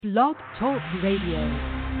Blog Talk Radio.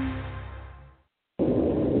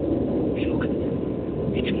 Look,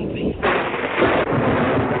 it's moving.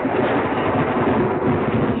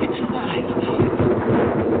 It's alive.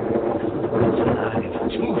 It's alive.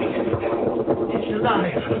 It's moving. It's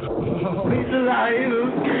alive. Oh, it's alive.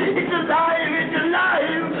 It's alive. It's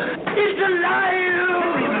alive. It's alive.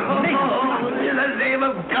 Oh, in the name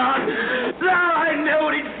of God. Now I know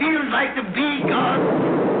what it feels like to be God.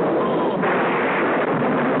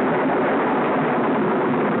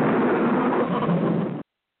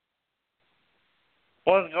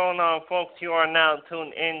 What's going on, folks? You are now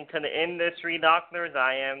tuned in to the Industry Doctors.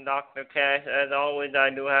 I am Dr. Cash. As always, I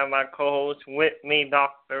do have my co-host with me,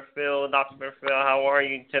 Dr. Phil. Dr. Phil, how are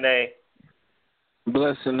you today?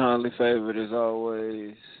 Blessed and highly favored as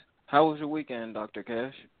always. How was your weekend, Dr.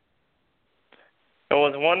 Cash? It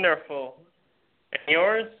was wonderful. And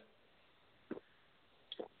yours?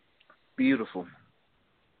 Beautiful.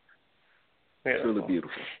 Beautiful. Truly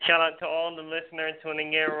beautiful. Shout out to all the listeners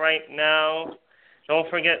tuning in right now. Don't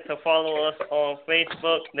forget to follow us on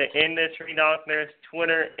Facebook, The Industry Doctors,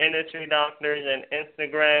 Twitter, Industry Doctors, and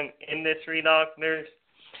Instagram, Industry Doctors.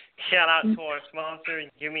 Shout out to our sponsors,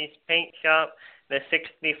 Jimmy's Paint Shop, The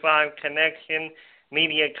 65 Connection,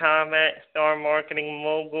 Media Combat, Star Marketing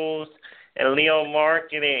Moguls, and Leo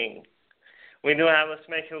Marketing. We do have a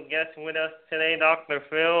special guest with us today, Dr.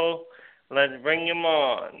 Phil. Let's bring him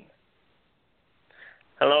on.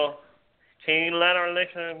 Hello. Can you let our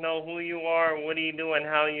listeners know who you are, what do you do, and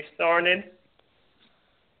how you started?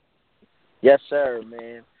 Yes, sir,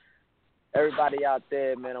 man. Everybody out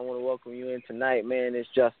there, man, I want to welcome you in tonight, man. It's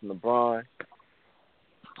Justin Labron.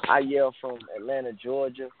 I yell from Atlanta,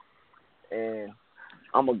 Georgia, and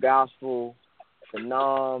I'm a gospel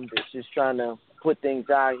phenom that's just trying to put things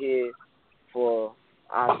out here for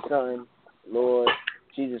our son, Lord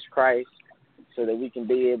Jesus Christ, so that we can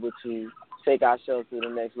be able to take ourselves to the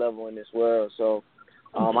next level in this world. So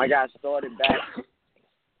I got started back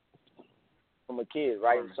from a kid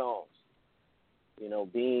writing songs, you know,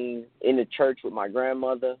 being in the church with my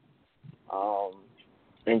grandmother,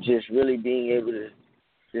 and just really being able to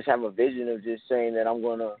just have a vision of just saying that I'm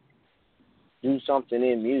going to do something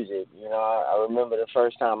in music. You know, I remember the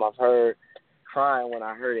first time I've heard crying when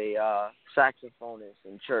I heard a saxophonist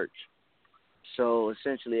in church. So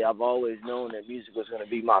essentially, I've always known that music was going to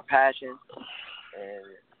be my passion, and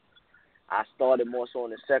I started more so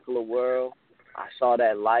in the secular world. I saw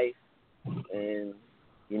that life, and,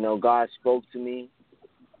 you know, God spoke to me.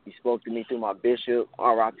 He spoke to me through my bishop,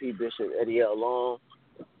 R.I.P. Bishop Eddie L.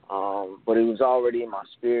 Long, but it was already in my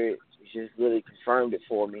spirit. He just really confirmed it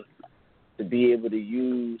for me to be able to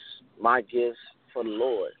use my gifts for the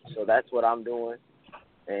Lord. So that's what I'm doing,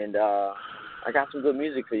 and I got some good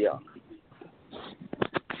music for y'all.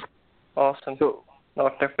 Awesome. So,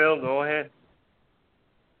 Dr. Phil, go ahead.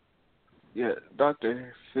 Yeah,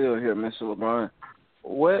 Dr. Phil here, Mr. LeBron.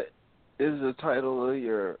 What is the title of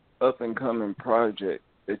your up-and-coming project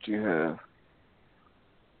that you have?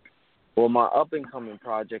 Well, my up-and-coming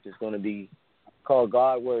project is going to be called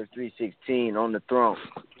God Word 316 on the Throne.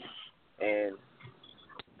 And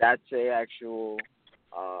that's a actual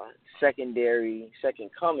second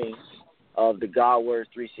coming of the God Word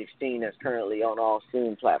 316 that's currently on all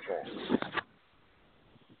streaming platforms.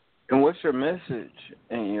 And what's your message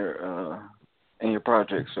in your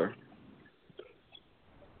project, sir?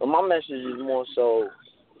 Well, my message is more so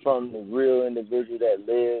from the real individual that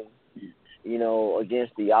live, you know,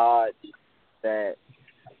 against the odds, that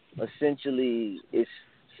essentially is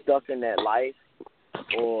stuck in that life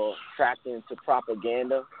or trapped into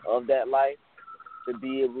propaganda of that life, to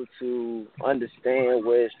be able to understand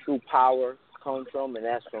where his true power comes from, and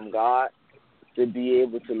that's from God, to be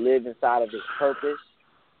able to live inside of his purpose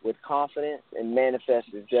with confidence and manifest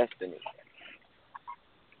his destiny.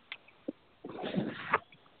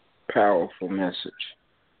 Powerful message.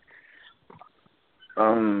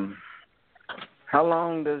 How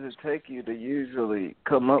long does it take you to usually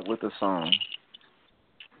come up with a song?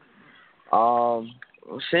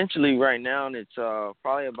 Essentially right now it's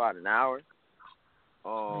probably about an hour.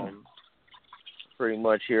 Pretty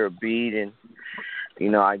much hear a beat, and, you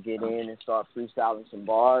know, I get in and start freestyling some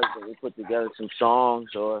bars, and we put together some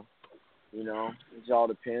songs, or, you know, it all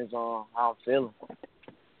depends on how I'm feeling.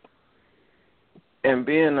 And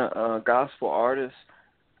being a gospel artist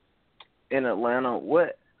in Atlanta,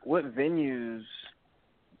 what venues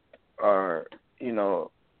are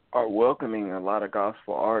welcoming a lot of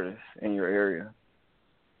gospel artists in your area?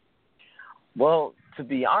 Well, to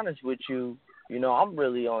be honest with you, you know, I'm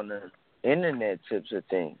really on the internet tips of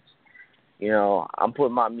things. I'm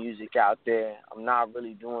putting my music out there. I'm not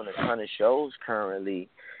really doing a ton of shows currently.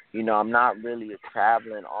 I'm not really a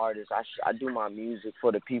traveling artist. I do my music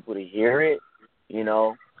for the people to hear it,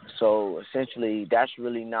 So essentially, that's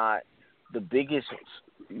really not the biggest,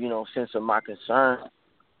 sense of my concern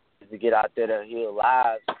is to get out there to heal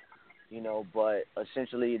lives, But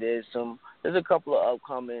essentially, there's a couple of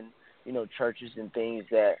upcoming, churches and things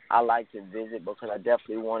that I like to visit because I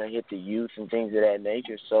definitely want to hit the youth and things of that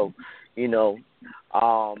nature. So,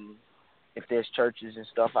 if there's churches and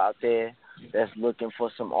stuff out there that's looking for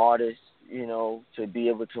some artists, to be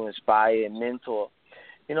able to inspire and mentor,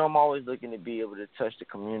 I'm always looking to be able to touch the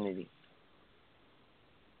community.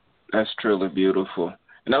 That's truly beautiful.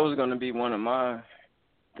 And that was going to be one of my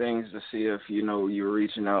things to see if, you're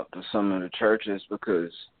reaching out to some of the churches,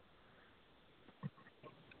 because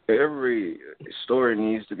every story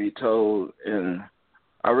needs to be told, and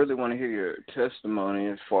I really want to hear your testimony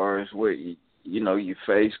as far as what you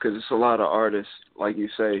face, because it's a lot of artists, like you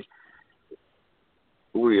say,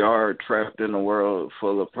 we are trapped in a world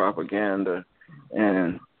full of propaganda,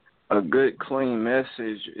 and a good, clean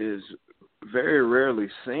message is very rarely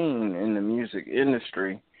seen in the music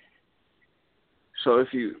industry. So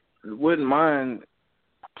if you wouldn't mind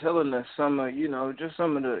telling us some of, just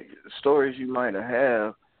some of the stories you might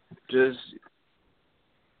have just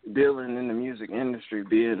dealing in the music industry,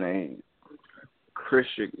 being a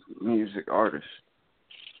Christian music artist.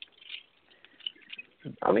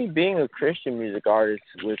 I mean, being a Christian music artist,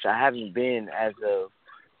 which I haven't been as of,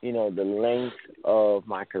 the length of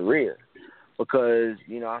my career, because,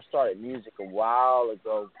 I started music a while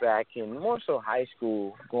ago, back in more so high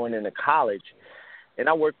school, going into college, and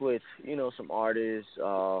I worked with, some artists,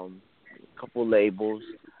 a couple labels.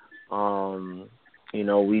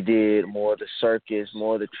 We did more of the circus,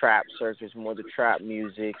 more of the trap circus, more of the trap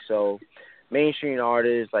music. So mainstream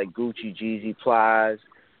artists like Gucci, Jeezy, Plies,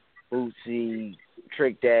 Bootsy,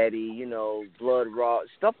 Trick Daddy, Blood Raw,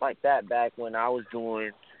 stuff like that back when I was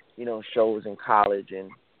doing, shows in college.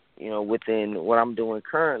 And, within what I'm doing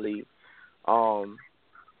currently,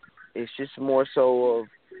 it's just more so of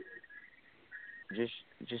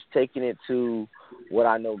just taking it to what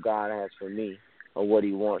I know God has for me, or what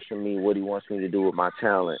he wants from me, what he wants me to do with my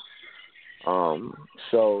talent.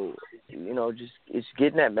 So, just it's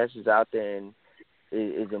getting that message out there and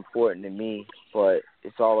is important to me, but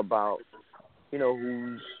it's all about,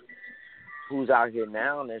 who's out here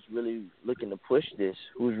now that's really looking to push this,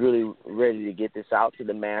 who's really ready to get this out to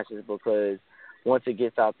the masses, because once it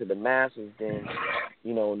gets out to the masses, then,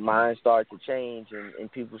 minds start to change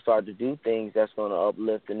and people start to do things that's going to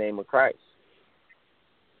uplift the name of Christ.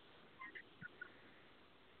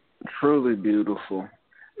 Truly beautiful.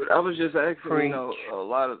 I was just asking, a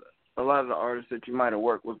lot of the artists that you might have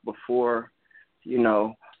worked with before,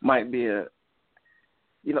 might be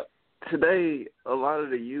today a lot of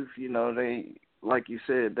the youth, they, like you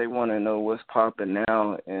said, they want to know what's popping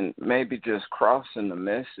now, and maybe just crossing the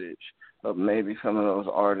message of maybe some of those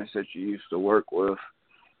artists that you used to work with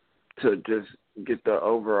to just get the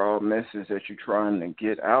overall message that you're trying to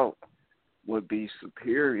get out would be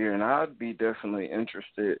superior. And I'd be definitely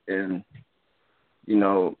interested in,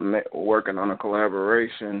 working on a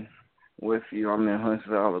collaboration with you. I'm in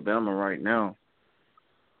Huntsville, Alabama right now.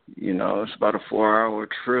 It's about a 4-hour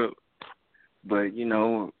trip, but,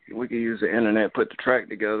 we could use the internet, put the track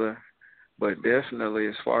together. But definitely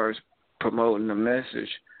as far as promoting the message,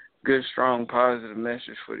 good, strong, positive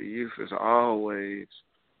message for the youth is always,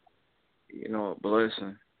 a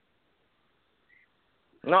blessing.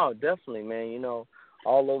 No, definitely, man.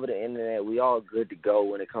 All over the internet, we all good to go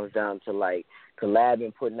when it comes down to, like,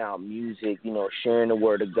 collabing, putting out music, sharing the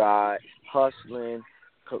word of God, hustling,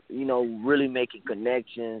 really making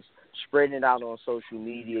connections, spreading it out on social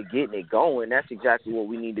media, getting it going. That's exactly what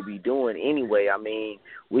we need to be doing anyway. I mean,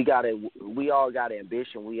 we all got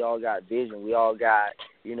ambition. We all got vision. We all got,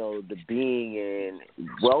 the being and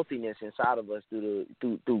wealthiness inside of us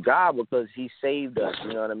through God, because he saved us.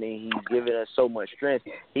 You know what I mean? He's given us so much strength.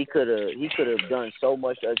 He could have done so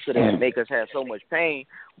much. Could have make us have so much pain,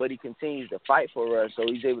 but he continues to fight for us. So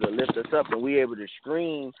he's able to lift us up, and we're able to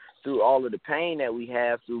scream through all of the pain that we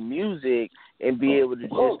have through music and be able to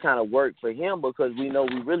just kind of work for him, because we know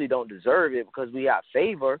we really don't deserve it because we got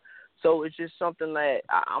favor. So it's just something that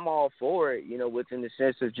I'm all for it, within the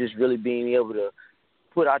sense of just really being able to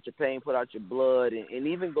put out your pain, put out your blood, and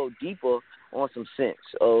even go deeper on some sense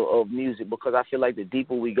of music, because I feel like the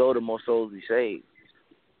deeper we go, the more souls we save.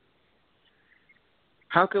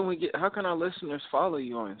 How can our listeners follow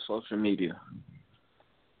you on social media?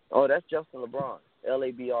 Oh, that's Justin Labron,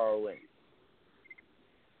 Labron.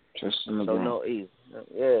 Justin LeBron. So no E.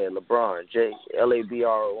 Yeah, Labron,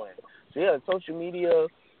 Labron. So yeah, social media.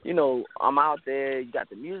 You know, I'm out there. You got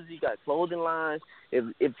the music, you got clothing lines.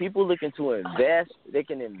 If people looking to invest, they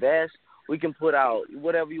can invest. We can put out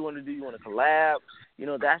whatever you want to do. You want to collab. You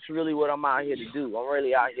know, that's really what I'm out here to do. I'm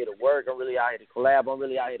really out here to work. I'm really out here to collab. I'm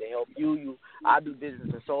really out here to help you. I do business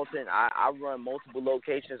consulting. I run multiple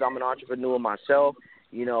locations. I'm an entrepreneur myself.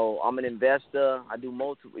 You know, I'm an investor. I do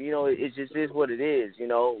multiple. You know, it just is what it is. You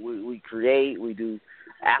know, we create. We do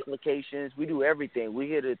applications. We do everything. We're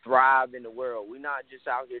here to thrive in the world. We're not just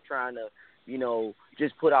out here trying to, you know,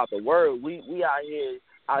 just put out the word. We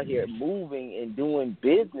out here moving and doing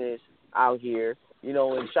business out here. You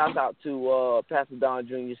know, and shout out to Pastor Don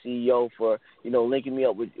Jr., CEO, for, you know, linking me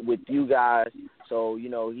up with you guys. So, you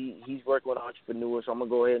know, he's working with entrepreneurs. So I'm going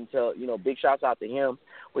to go ahead and tell, you know, big shouts out to him.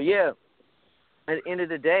 But, yeah, at the end of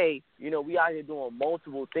the day, you know, we out here doing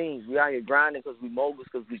multiple things. We out here grinding because we moguls,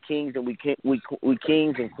 because we kings, and we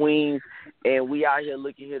kings and queens. And we out here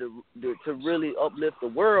looking here to really uplift the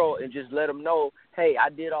world and just let them know, hey,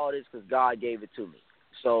 I did all this because God gave it to me.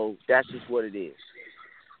 So that's just what it is.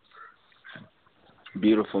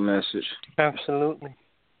 Beautiful message. Absolutely.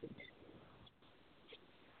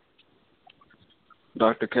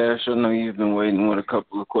 Dr. Cash, I know you've been waiting with a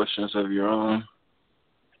couple of questions of your own.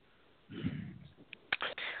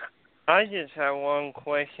 I just have one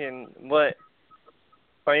question, but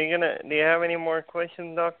do you have any more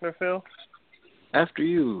questions, Dr. Phil? After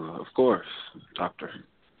you, of course, Doctor.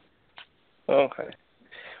 Okay.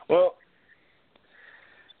 Well,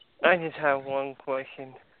 I just have one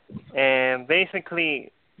question. And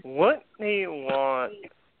basically, what do you want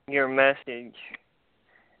your message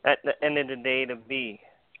at the end of the day to be?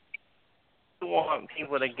 What do you want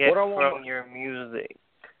people to get from your music?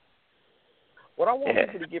 What I want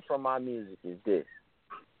people to get from my music is this.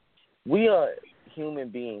 We are human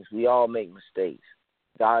beings. We all make mistakes.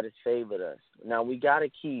 God has favored us. Now, we got to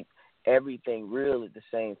keep everything real at the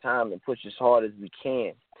same time and push as hard as we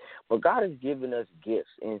can. But God has given us gifts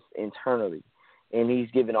internally, and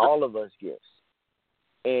he's given all of us gifts.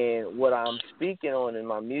 And what I'm speaking on in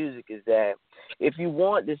my music is that if you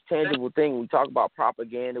want this tangible thing, we talk about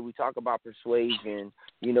propaganda, we talk about persuasion,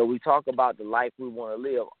 you know, we talk about the life we want to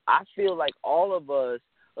live. I feel like all of us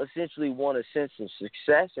essentially want a sense of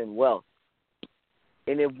success and wealth.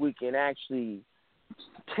 And if we can actually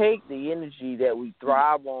take the energy that we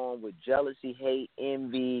thrive on with jealousy, hate,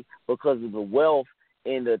 envy, because of the wealth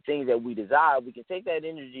and the things that we desire, we can take that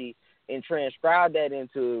energy and transcribe that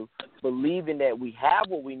into believing that we have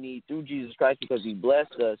what we need through Jesus Christ because he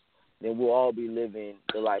blessed us, then we'll all be living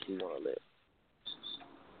the life we want to live.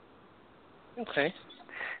 Okay.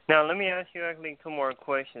 Now, let me ask you actually two more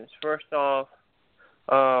questions. First off,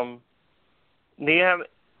 do you have,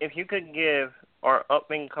 if you could give our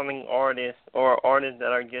up-and-coming artists or artists that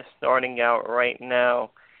are just starting out right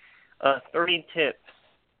now 3 tips,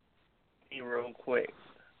 be real quick.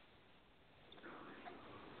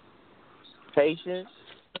 Patience,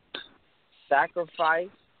 sacrifice,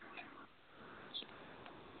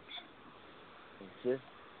 just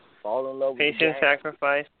fall in love with the game. Patience,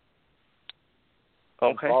 sacrifice.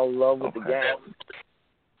 Okay. Fall in love with the game.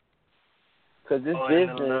 Because this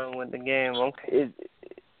business in love with the game. Okay. Is,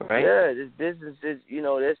 right? Yeah, this business is, you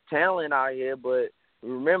know, there's talent out here, but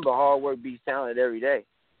remember, hard work beats talent every day.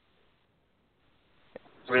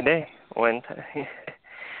 Every day. When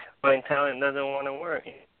talent doesn't want to work.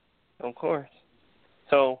 Of course.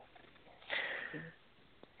 So,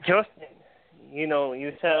 Justin, you know,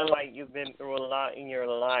 you sound like you've been through a lot in your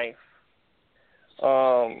life.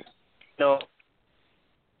 You know,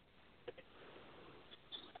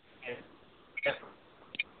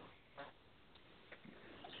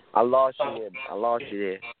 I lost you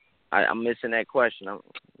there. I'm missing that question.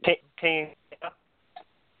 Can you?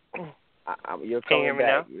 You're Can you hear coming me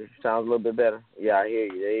back. now? It sounds a little bit better. Yeah, I hear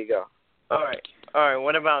you. There you go. All right.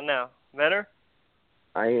 What about now? Better?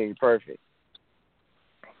 I hear you perfect.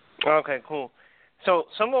 Okay, cool. So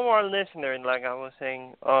some of our listeners, like I was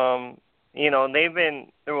saying, you know, they've been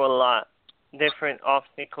through a lot, different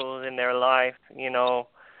obstacles in their life. You know,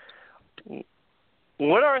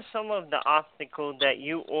 what are some of the obstacles that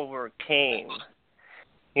you overcame?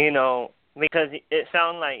 You know, because it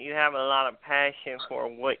sounds like you have a lot of passion for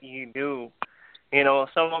what you do. You know,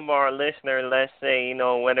 some of our listeners, let's say, you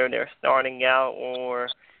know, whether they're starting out or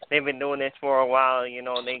they've been doing this for a while, you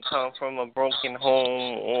know, they come from a broken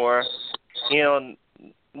home or, you know,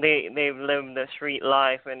 they've lived the street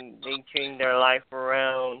life and they changed their life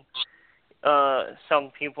around.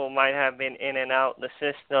 Some people might have been in and out the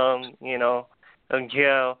system, you know, of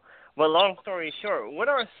jail. But long story short, what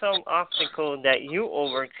are some obstacles that you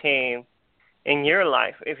overcame in your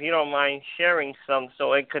life, if you don't mind sharing some,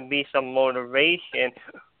 so it could be some motivation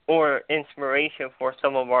or inspiration for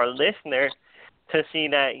some of our listeners to see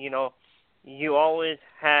that, you always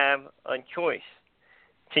have a choice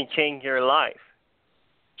to change your life.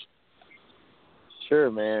 Sure,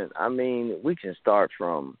 man. I mean, we can start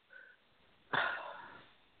from,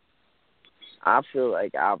 I feel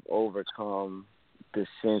like I've overcome the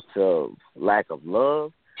sense of lack of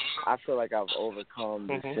love. I feel like I've overcome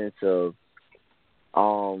the sense of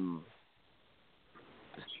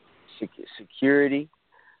security,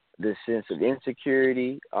 the sense of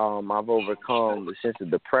insecurity. I've overcome the sense of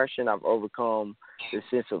depression. I've overcome the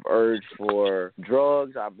sense of urge for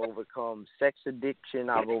drugs. I've overcome sex addiction.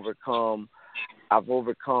 I've overcome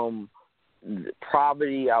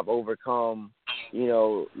poverty. I've overcome,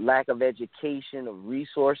 lack of education, of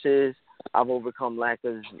resources. I've overcome lack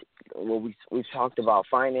of, we've talked about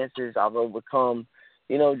finances. I've overcome,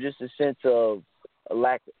 just a sense of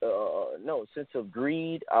sense of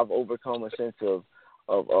greed. I've overcome a sense of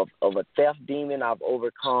a theft demon. I've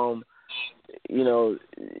overcome,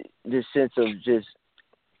 this sense of just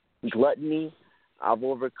gluttony. I've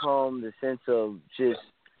overcome the sense of just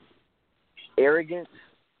arrogance.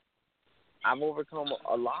 I've overcome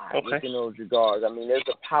a lot within those regards. I mean, there's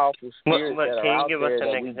a powerful spirit that are out there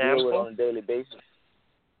that we deal with on a daily basis.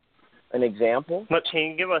 An example? But can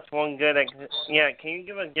you give us one good can you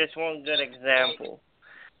give us just one good example?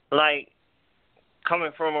 Like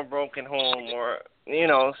coming from a broken home or,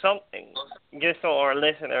 something, just so our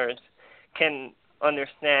listeners can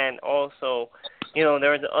understand also,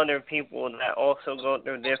 there's other people that also go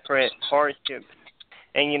through different hardships.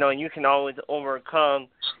 And, you can always overcome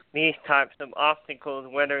these types of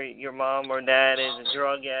obstacles, whether your mom or dad is a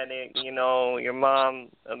drug addict, your mom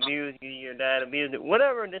abused you, your dad abused you,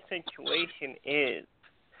 whatever the situation is.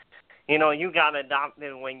 You got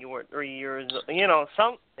adopted when you were 3 years old,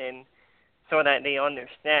 something so that they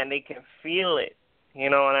understand, they can feel it. You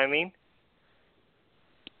know what I mean?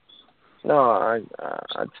 No,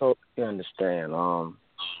 I totally understand.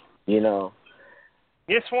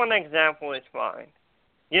 Just one example is fine.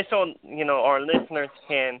 Just so, our listeners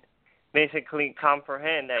can basically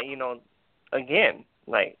comprehend that, again,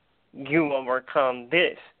 like, you overcome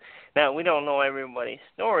this. Now, we don't know everybody's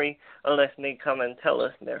story unless they come and tell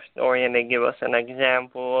us their story and they give us an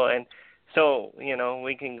example. And so,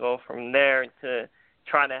 we can go from there to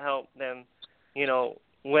try to help them,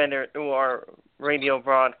 whether through our radio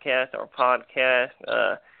broadcast or podcast,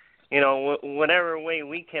 whatever way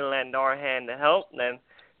we can lend our hand to help them.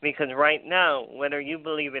 Because right now, whether you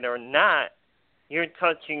believe it or not, you're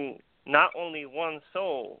touching not only one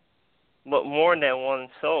soul, but more than one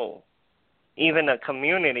soul, even a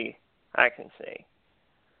community, I can say.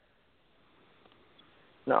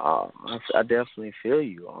 No, I definitely feel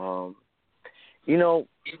you. I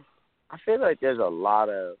feel like there's a lot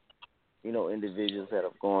of, individuals that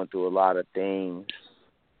have gone through a lot of things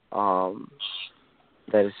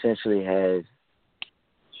that essentially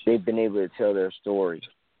they've been able to tell their story.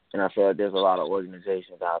 And I feel like there's a lot of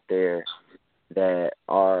organizations out there that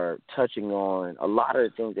are touching on a lot of the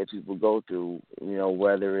things that people go through,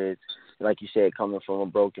 whether it's, like you said, coming from a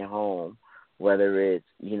broken home, whether it's,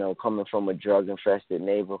 coming from a drug-infested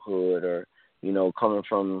neighborhood or, coming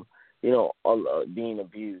from, being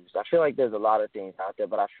abused. I feel like there's a lot of things out there,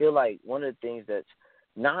 but I feel like one of the things that's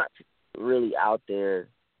not really out there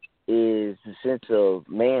is the sense of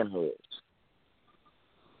manhood.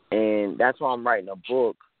 And that's why I'm writing a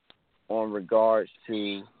book on regards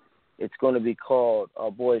to, it's going to be called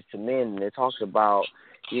Boys to Men, and it talks about,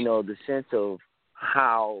 the sense of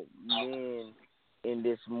how men in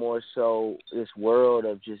this this world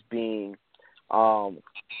of just being, I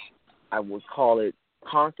would call it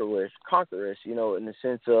conquerors, in the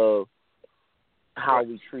sense of how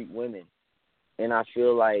we treat women. And I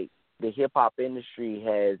feel like the hip-hop industry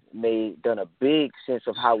has done a big sense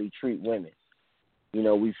of how we treat women.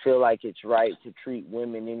 We feel like it's right to treat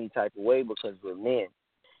women any type of way because we're men,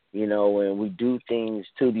 and we do things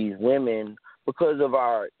to these women because of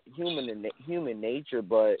our human nature,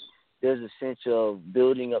 but there's a sense of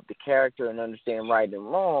building up the character and understand right and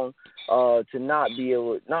wrong to not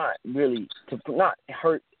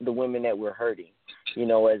hurt the women that we're hurting,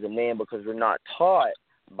 as a man, because we're not taught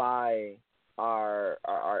by our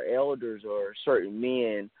elders or certain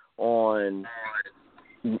men on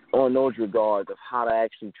those regards of how to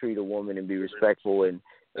actually treat a woman and be respectful and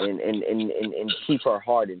keep her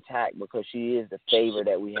heart intact, because she is the favor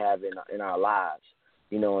that we have in our lives,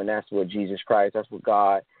 and that's what Jesus Christ, that's what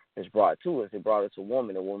God has brought to us. It brought us a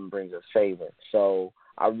woman brings us favor. So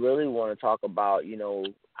I really want to talk about,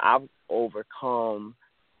 I've overcome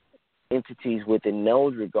entities within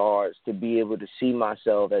those regards to be able to see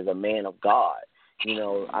myself as a man of God. You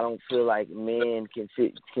know, I don't feel like men can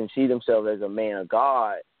see themselves as a man of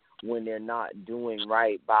God when they're not doing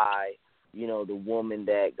right by, you know, the woman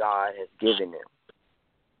that God has given them.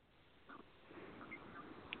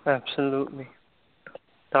 Absolutely.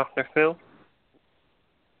 Dr. Phil?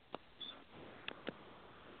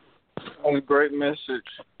 Great message.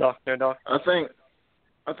 Doctor. I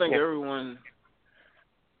think everyone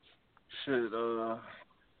should,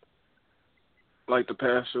 like the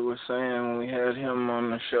pastor was saying when we had him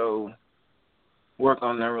on the show, work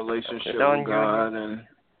on their relationship with God and,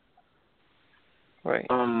 right.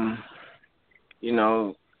 You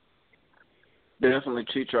know, definitely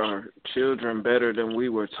teach our children better than we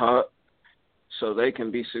were taught so they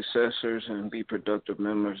can be successors and be productive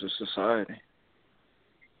members of society.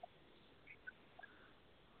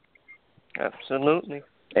 Absolutely.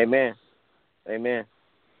 Amen.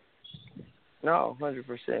 No,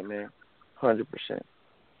 100%, man. 100%.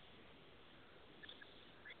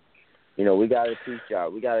 You know, we got to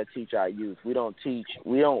teach our youth. We don't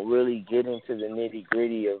really get into the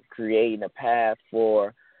nitty-gritty of creating a path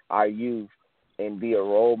for our youth and be a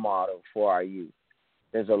role model for our youth.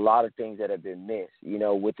 There's a lot of things that have been missed, you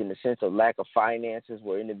know, within the sense of lack of finances,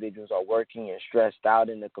 where individuals are working and stressed out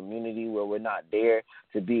in the community, where we're not there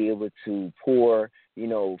to be able to pour, you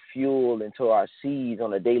know, fuel into our seeds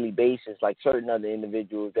on a daily basis, like certain other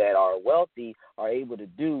individuals that are wealthy are able to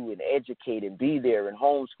do and educate and be there and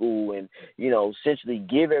homeschool and, you know, essentially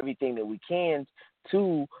give everything that we can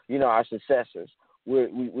to, you know, our successors.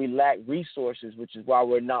 We lack resources, which is why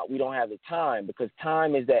we don't have the time, because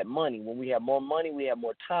time is that money. When we have more money, we have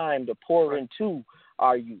more time to pour into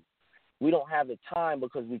our youth. We don't have the time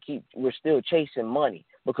because we're still chasing money,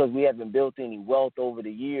 because we haven't built any wealth over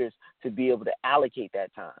the years to be able to allocate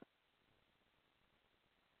that time.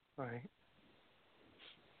 Right.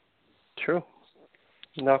 True.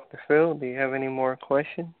 Dr. Phil, do you have any more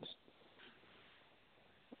questions?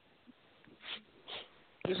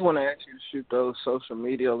 Just want to ask you to shoot those social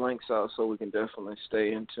media links out so we can definitely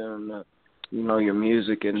stay in tune to, you know, your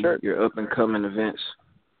music and your up-and-coming events.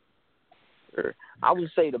 Sure. I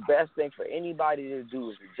would say the best thing for anybody to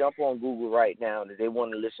do is to jump on Google right now if they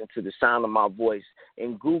want to listen to the sound of my voice,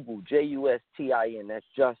 and Google Justin, that's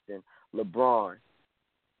Justin Labron.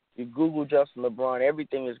 You Google Justin Labron,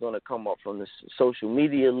 everything is going to come up, from the social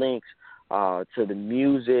media links to the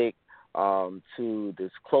music, to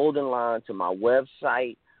this clothing line, to my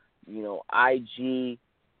website, you know, IG.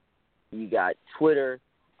 You got Twitter.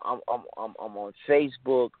 I'm on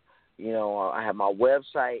Facebook. You know, I have my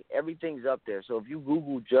website. Everything's up there. So if you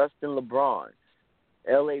Google Justin Labron,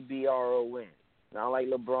 Labron, not like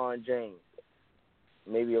LeBron James,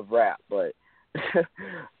 maybe of rap, but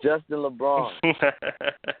Justin LeBron.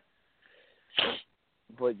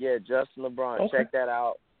 But yeah, Justin LeBron. Okay. Check that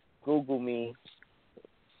out. Google me,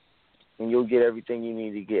 and you'll get everything you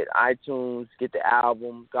need to get. iTunes, get the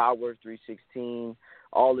album, Godword 316,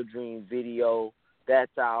 All the Dream video.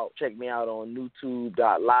 That's out. Check me out on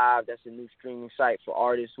YouTube.live. That's a new streaming site for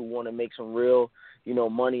artists who want to make some real, you know,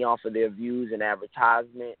 money off of their views and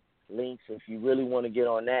advertisement links. If you really want to get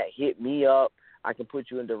on that, hit me up. I can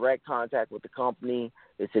put you in direct contact with the company.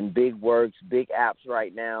 It's in big works, big apps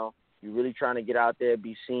right now. You're really trying to get out there,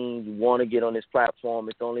 be seen. You want to get on this platform.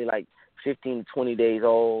 It's only like 15 to 20 days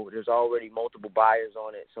old. There's already multiple buyers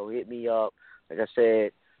on it. So hit me up. Like I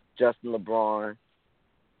said, Justin LeBron.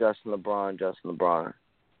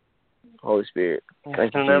 Holy Spirit,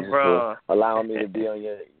 thank you, Jesus, for allowing me to be on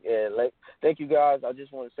your. Yeah, thank you, guys. I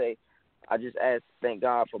just want to say, thank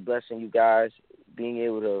God for blessing you guys, being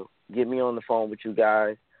able to get me on the phone with you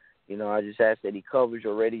guys. You know, I just ask that He covers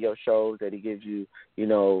your radio shows, that He gives you, you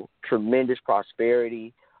know, tremendous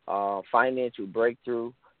prosperity, financial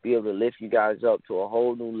breakthrough, be able to lift you guys up to a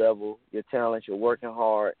whole new level. Your talent, you're working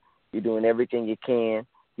hard, you're doing everything you can.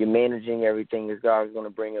 You're managing everything, as God is going to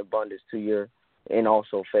bring abundance to you and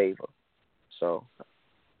also favor. So,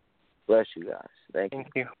 bless you guys. Thank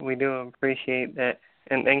you. We do appreciate that.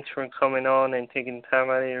 And thanks for coming on and taking time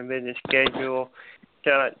out of your busy schedule.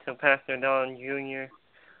 Shout out to Pastor Don Jr.,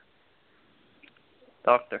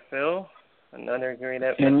 Dr. Phil, another great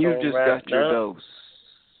episode. And you just got your dose.